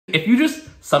If you just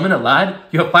summon a lad,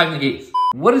 you have 5 negates.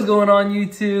 What is going on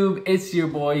YouTube? It's your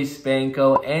boy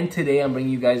Spanko, and today I'm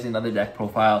bringing you guys another deck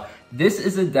profile. This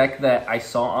is a deck that I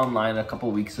saw online a couple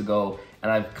weeks ago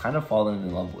and I've kind of fallen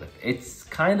in love with. It's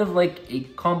kind of like a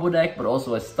combo deck, but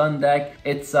also a stun deck.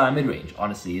 It's mid-range,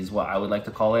 honestly, is what I would like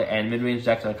to call it. And mid-range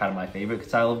decks are kind of my favorite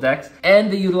style of decks.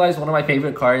 And they utilize one of my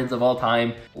favorite cards of all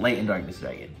time, Light and Darkness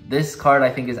Dragon. This card I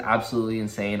think is absolutely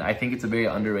insane. I think it's a very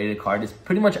underrated card. It's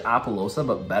pretty much Apollosa,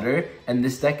 but better. And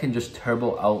this deck can just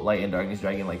turbo out Light and Darkness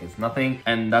Dragon like it's nothing.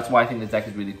 And that's why I think this deck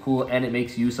is really cool. And it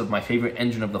makes use of my favorite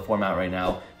engine of the format right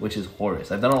now, which is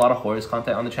Horus. I've done a lot of Horus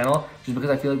content on the channel just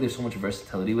because I feel like there's so much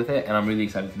versatility with it, and I'm really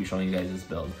excited to be showing you guys this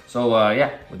build. So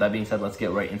yeah, with that being said, let's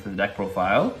get right into the deck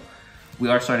profile. We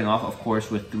are starting off, of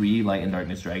course, with 3 Light and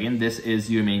Darkness Dragon. This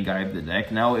is your main guy of the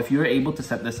deck. Now, if you're able to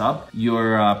set this up,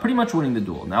 you're pretty much winning the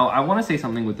duel. Now, I want to say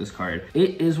something with this card.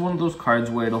 It is one of those cards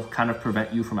where it'll kind of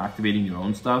prevent you from activating your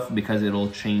own stuff because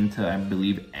it'll chain to, I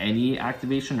believe, any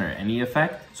activation or any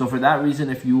effect. So for that reason,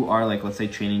 if you are, like, let's say,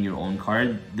 chaining your own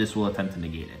card, this will attempt to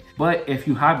negate it. But if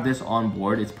you have this on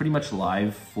board, it's pretty much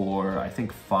live for, I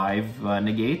think, 5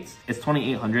 negates. It's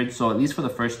 2800, so at least for the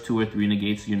first 2 or 3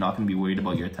 negates, you're not going to be worried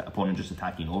about your opponent just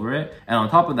attacking over it. And on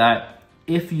top of that,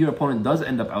 if your opponent does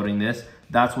end up outing this,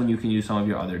 that's when you can use some of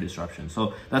your other disruptions.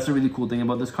 So that's a really cool thing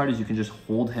about this card is you can just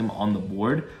hold him on the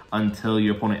board until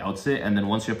your opponent outs it. And then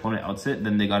once your opponent outs it,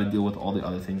 then they got to deal with all the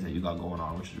other things that you got going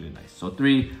on, which is really nice. So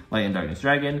 3 Light and Darkness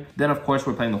Dragon. Then of course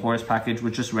we're playing the Horus package,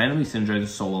 which just randomly synergizes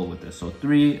so well with this. So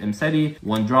 3 Imseti,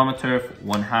 1 Dramaturf,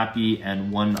 1 Happy,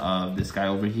 and 1 of this guy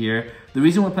over here. The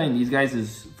reason we're playing these guys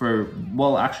is for,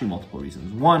 well, actually multiple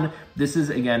reasons. 1, this is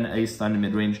again a stun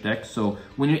mid-range deck. So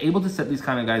when you're able to set these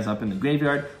kind of guys up in the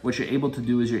graveyard, what you're able to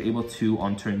do is you're able to,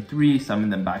 on turn 3, summon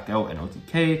them back out and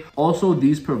OTK. Also,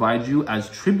 these provide you as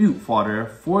tribute fodder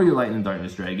for your Light and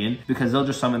Darkness Dragon because they'll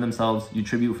just summon themselves. You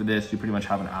tribute for this, you pretty much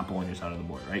have an apple on your side of the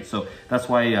board, right? So that's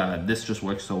why this just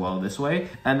works so well this way.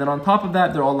 And then on top of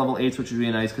that, they're all level 8s, which is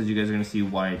really nice because you guys are going to see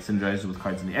why it synergizes with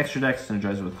cards in the extra decks,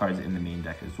 synergizes with cards in the main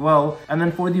deck as well. And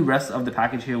then for the rest of the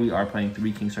package here, we are playing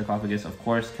 3 King Sarcophagus, of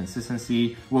course,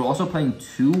 consistency. We're also playing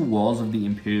 2 Walls of the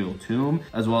Imperial Tomb,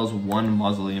 as well as 1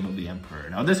 Mausoleum of the Emperor.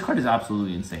 Now, this card is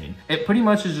absolutely insane. It pretty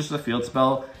much is just a field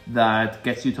spell that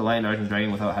gets you to Light and Darkness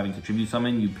Dragon without having to tribute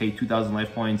summon. You pay 2,000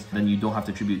 life points, then you don't have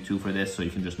to tribute 2 for this, so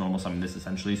you can just normal summon this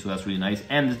essentially, so that's really nice.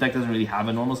 And this deck doesn't really have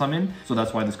a normal summon, so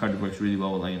that's why this card works really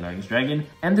well with Light and Darkness Dragon.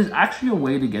 And there's actually a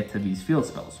way to get to these field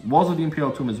spells. Walls of the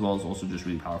Imperial Tomb as well is also just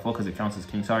really powerful because it counts as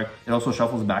King Sark. It also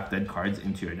shuffles back dead cards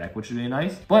into your deck, which is really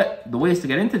nice. But the ways to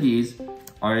get into these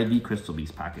are the Crystal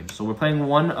Beast package. So we're playing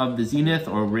 1 of the Zenith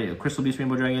or Crystal Beast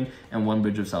Rainbow Dragon and 1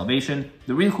 Bridge of Salvation.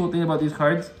 The really cool thing about these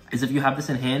cards is if you have this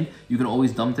in hand, you can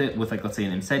always dump it with, like, let's say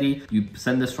an Imseti. You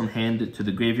send this from hand to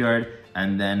the graveyard,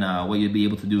 and then what you'll be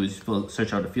able to do is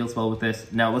search out a field spell with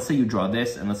this. Now, let's say you draw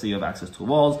this, and let's say you have access to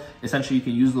walls. Essentially, you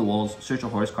can use the walls, search a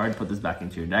Horus card, put this back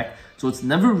into your deck. So it's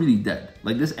never really dead.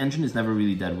 Like, this engine is never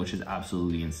really dead, which is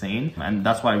absolutely insane. And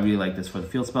that's why I really like this for the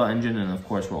field spell engine. And of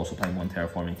course, we're also playing 1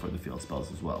 Terraforming for the field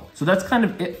spells as well. So that's kind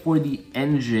of it for the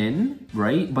engine,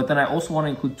 right? But then I also want to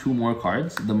include 2 more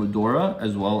cards, the Medora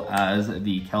as well as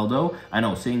the Keldo. I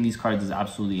know saying these cards is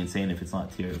absolutely insane if it's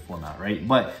not tier format, right?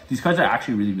 But these cards are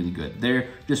actually really, really good. They're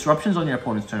disruptions on your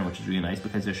opponent's turn, which is really nice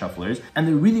because they're shufflers. And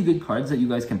they're really good cards that you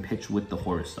guys can pitch with the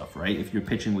Horus stuff, right? If you're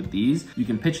pitching with these, you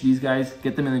can pitch these guys,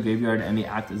 get them in the graveyard, and they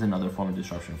act as another form of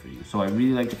disruption for you. So I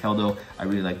really like the Keldo. I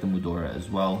really like the Medora as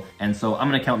well. And so I'm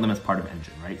going to count them as part of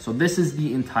engine, right? So this is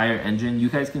the entire engine. You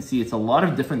guys can see it's a lot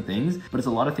of different things, but it's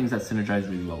a lot of things that synergize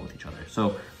really well with each other.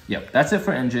 So yeah, that's it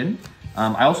for engine.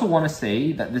 I also want to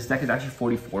say that this deck is actually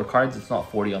 44 cards. It's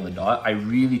not 40 on the dot. I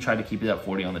really tried to keep it at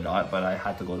 40 on the dot, but I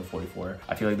had to go to 44.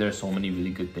 I feel like there are so many really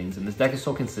good things. And this deck is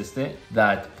so consistent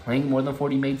that playing more than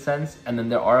 40 made sense. And then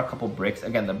there are a couple bricks.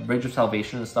 Again, the Bridge of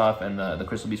Salvation and stuff and the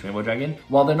Crystal Beast Rainbow Dragon.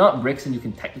 While they're not bricks and you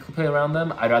can technically play around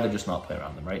them, I'd rather just not play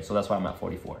around them, right? So that's why I'm at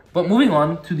 44. But moving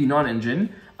on to the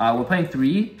non-engine. We're playing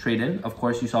 3 Trade-In. Of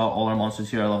course, you saw all our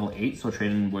monsters here are level 8, so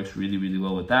Trade-In works really, really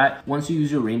well with that. Once you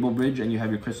use your Rainbow Bridge and you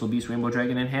have your Crystal Beast Rainbow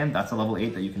Dragon in hand, that's a level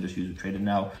 8 that you can just use with Trade-In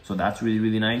now. So that's really,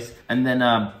 really nice. And then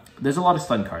there's a lot of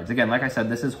stun cards. Again, like I said,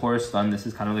 this is Horus stun. This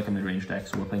is kind of like a mid-range deck.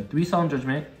 So we're playing 3 Solemn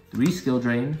Judgment, 3 Skill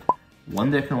Drain,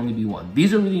 1 there can only be 1.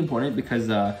 These are really important because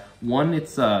 1,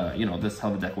 it's you know, this is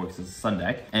how the deck works. It's a stun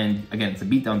deck, and again, it's a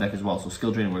beatdown deck as well, so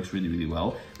Skill Drain works really, really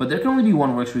well. But there can only be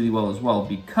 1 works really well as well,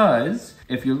 because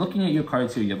if you're looking at your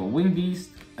cards here, you have a Wing Beast,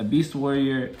 a Beast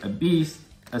Warrior, a Beast,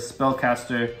 a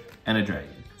Spellcaster, and a Dragon.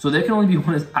 So there can only be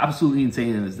one is absolutely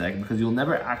insane in this deck because you'll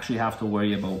never actually have to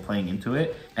worry about playing into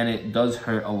it. And it does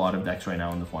hurt a lot of decks right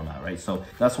now in the format, right? So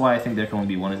that's why I think there can only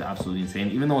be one is absolutely insane.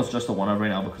 Even though it's just a 1-of right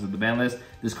now because of the ban list,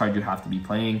 this card you have to be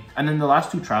playing. And then the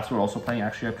last 2 traps we're also playing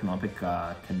actually are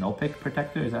Canopic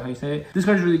Protector, is that how you say it? This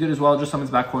card is really good as well. It just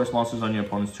summons back Horus monsters on your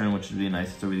opponent's turn, which is really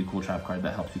nice. It's a really cool trap card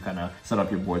that helps you kind of set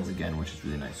up your boards again, which is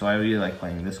really nice. So I really like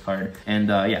playing this card. And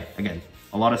yeah, again,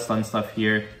 a lot of stun stuff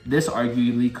here. This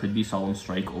arguably could be Solemn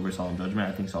Strike over Solemn Judgment.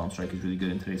 I think Solemn Strike is really good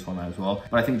in today's format as well.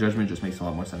 But I think Judgment just makes a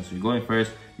lot more sense. So you're going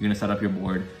first, you're going to set up your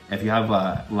board. If you have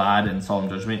Lad and Solemn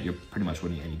Judgment, you're pretty much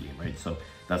winning any game, right? So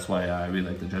that's why I really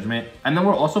like the Judgment. And then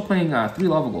we're also playing 3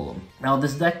 Lava Golem. Now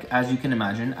this deck, as you can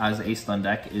imagine, as a stun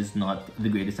deck, is not the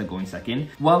greatest at going second.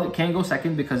 While it can go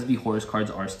second because the Horus cards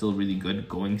are still really good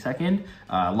going second,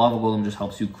 Lava Golem just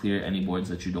helps you clear any boards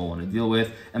that you don't want to deal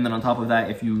with. And then on top of that,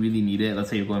 if you really need it, let's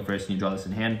say you're going first and you draw this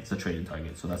in hand, it's a traded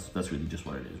target. So that's really just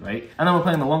what it is, right? And then we're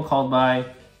playing the one called by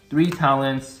 3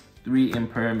 Talents, 3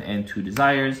 Imperm, and 2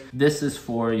 Desires. This is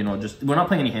for, you know, just, we're not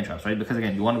playing any hand traps, right? Because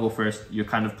again, you want to go first, you're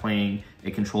kind of playing a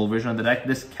control version of the deck.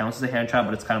 This counts as a hand trap,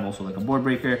 but it's kind of also like a board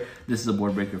breaker. This is a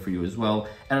board breaker for you as well.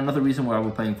 And another reason why we're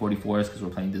playing 44 is because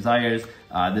we're playing Desires.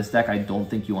 This deck, I don't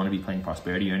think you want to be playing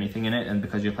Prosperity or anything in it. And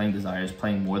because you're playing Desires,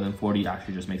 playing more than 40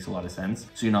 actually just makes a lot of sense.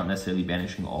 So you're not necessarily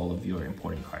banishing all of your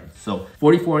important cards. So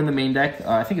 44 in the main deck,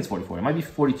 I think it's 44. It might be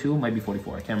 42, might be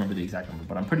 44. I can't remember the exact number,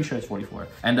 but I'm pretty sure it's 44.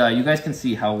 And you guys can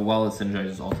see how well it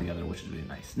synergizes all together, which is really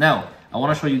nice. Now, I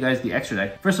want to show you guys the extra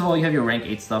deck. First of all, you have your rank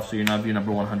 8 stuff, so you have your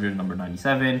number 100 and number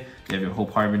 97. You have your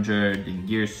Hope Harbinger,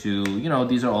 Dingirsu. You know,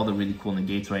 these are all the really cool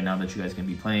negates right now that you guys can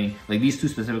be playing. Like these 2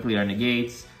 specifically are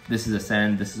negates. This is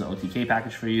Ascend. This is an OTK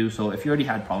package for you. So if you already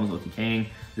had problems OTKing,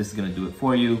 this is going to do it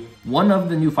for you. One of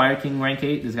the new Fire King rank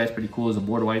 8, this guy's pretty cool, is a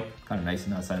board wipe. Kind of nice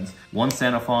in that sense. 1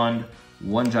 Sanafond,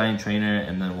 1 Giant Trainer,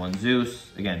 and then 1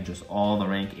 Zeus. Again, just all the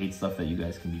rank 8 stuff that you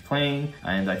guys can be playing.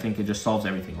 And I think it just solves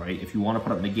everything, right? If you want to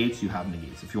put up negates, you have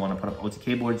negates. If you want to put up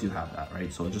OTK boards, you have that,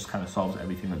 right? So it just kind of solves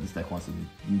everything that this deck wants to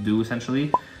do,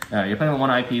 essentially. You're playing with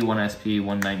 1 IP, 1 SP,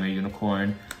 1 Nightmare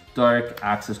Unicorn, Dark,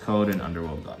 Access Code, and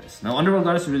Underworld Goddess. Now, Underworld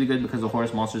Goddess is really good because the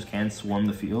Horus monsters can swarm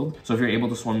the field. So if you're able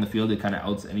to swarm the field, it kind of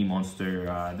outs any monster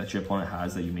that your opponent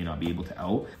has that you may not be able to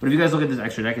out. But if you guys look at this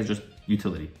extra deck, it's just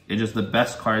utility. It's just the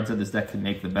best cards that this deck can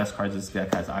make, the best cards this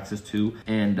deck has access to.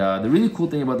 And the really cool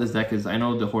thing about this deck is, I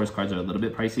know the Horus cards are a little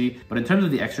bit pricey, but in terms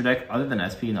of the extra deck, other than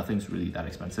SP, nothing's really that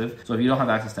expensive. So if you don't have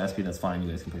access to SP, that's fine. You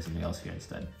guys can play something else here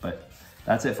instead. But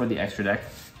that's it for the extra deck.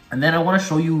 And then I want to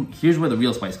show you, here's where the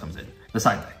real spice comes in. The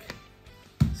side deck.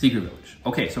 Secret Village.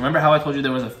 Okay, so remember how I told you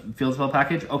there was a field spell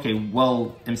package? Okay,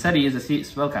 well, Imseti is a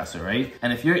spellcaster, right?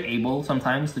 And if you're able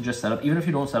sometimes to just set up, even if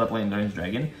you don't set up like Endurance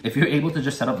Dragon, if you're able to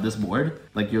just set up this board,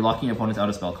 like you're locking your opponents out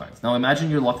of spell cards. Now imagine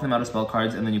you're locking them out of spell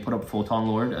cards and then you put up Photon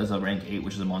Lord as a rank 8,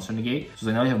 which is a monster negate.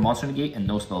 So now you have monster negate and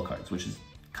no spell cards, which is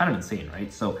kind of insane,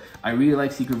 right? So I really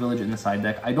like Secret Village in the side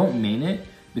deck. I don't main it,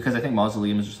 because I think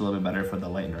Mausoleum is just a little bit better for the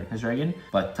Light and Darkness Dragon.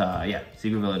 But yeah,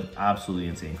 Secret Village, absolutely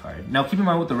insane card. Now keep in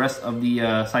mind with the rest of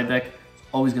the side deck, it's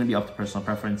always going to be up to personal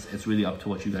preference. It's really up to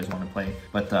what you guys want to play.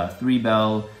 But 3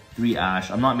 Bell, 3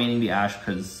 Ash. I'm not maining the Ash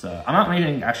because I'm not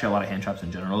maining actually a lot of hand traps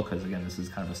in general because again, this is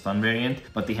kind of a stun variant,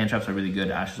 but the hand traps are really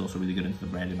good. Ash is also really good into the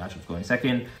branded matchups going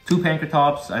second. 2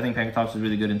 Pankratops. I think Pankratops is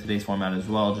really good in today's format as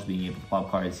well, just being able to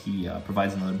pop cards. He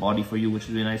provides another body for you, which is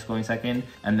really nice going second.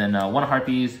 And then 1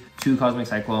 Harpies, 2 Cosmic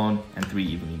Cyclone, and 3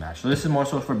 Evenly Matched. So this is more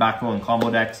so for back row and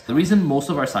combo decks. The reason most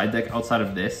of our side deck outside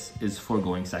of this is for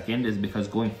going second is because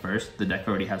going first, the deck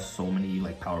already has so many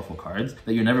like powerful cards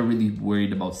that you're never really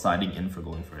worried about siding in for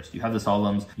going first. You have the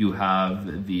Solemns, you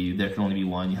have the There Can Only Be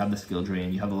One, you have the Skill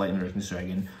Drain, you have the Light and Darkness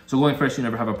Dragon. So going first, you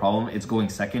never have a problem. It's going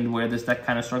second where this deck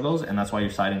kind of struggles, and that's why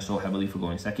you're siding so heavily for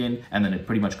going second, and then it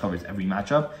pretty much covers every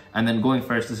matchup. And then going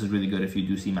first, this is really good if you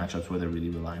do see matchups where they're really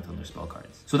reliant on their spell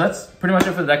cards. So that's pretty much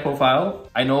it for the deck profile.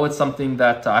 I know it's something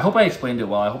that I hope I explained it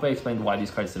well. I hope I explained why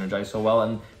these cards synergize so well,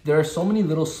 and there are so many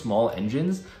little small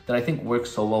engines that I think work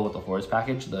so well with the Horus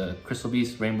package, the Crystal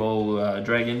Beast Rainbow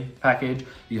Dragon package.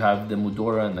 You have the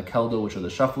Mudora and the Keldo, which are the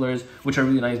shufflers, which are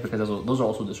really nice because those are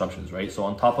also disruptions, right? So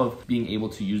on top of being able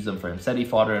to use them for Imseti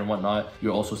fodder and whatnot,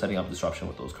 you're also setting up disruption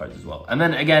with those cards as well. And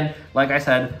then again, like I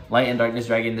said, Light and Darkness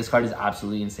Dragon, this card is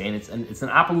absolutely insane. It's an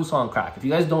Appaloosa on crack. If you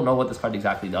guys don't know what this card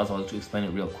exactly does, I'll just explain it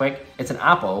real quick. It's an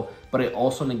Appo, but it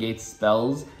also negates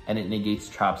spells and it negates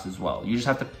traps as well. You just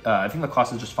have to, I think the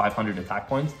cost is just 500 attack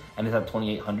points and it's at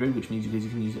 2,800, which means you guys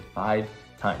can use it 5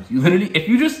 times. You literally, if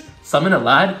you just summon a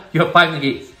lad, you have 5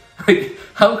 negates. Like,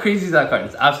 how crazy is that card?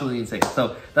 It's absolutely insane.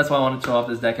 So that's why I wanted to show off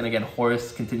this deck. And again,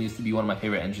 Horus continues to be one of my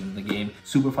favorite engines in the game.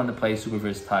 Super fun to play, super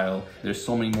versatile. There's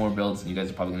so many more builds, and you guys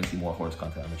are probably going to see more Horus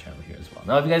content on the channel here as well.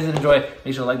 Now, if you guys did enjoy,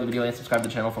 make sure to like the video and subscribe to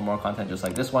the channel for more content just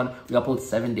like this one. We upload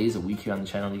 7 days a week here on the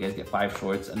channel. You guys get 5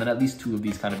 shorts, and then at least 2 of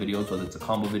these kind of videos, whether it's a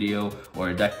combo video or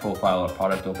a deck profile or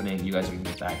product opening. You guys are going to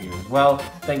get that here as well.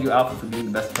 Thank you, Alpha, for being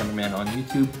the best cameraman on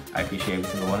YouTube. I appreciate every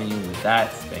single one of you. And with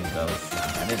that, Spanko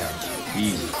signing out.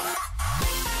 Peace.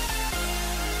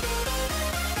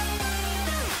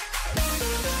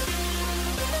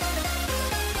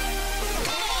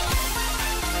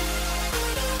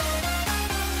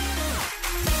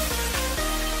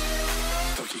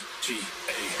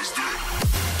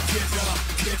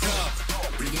 Get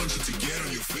up, we want you to get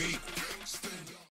on your feet.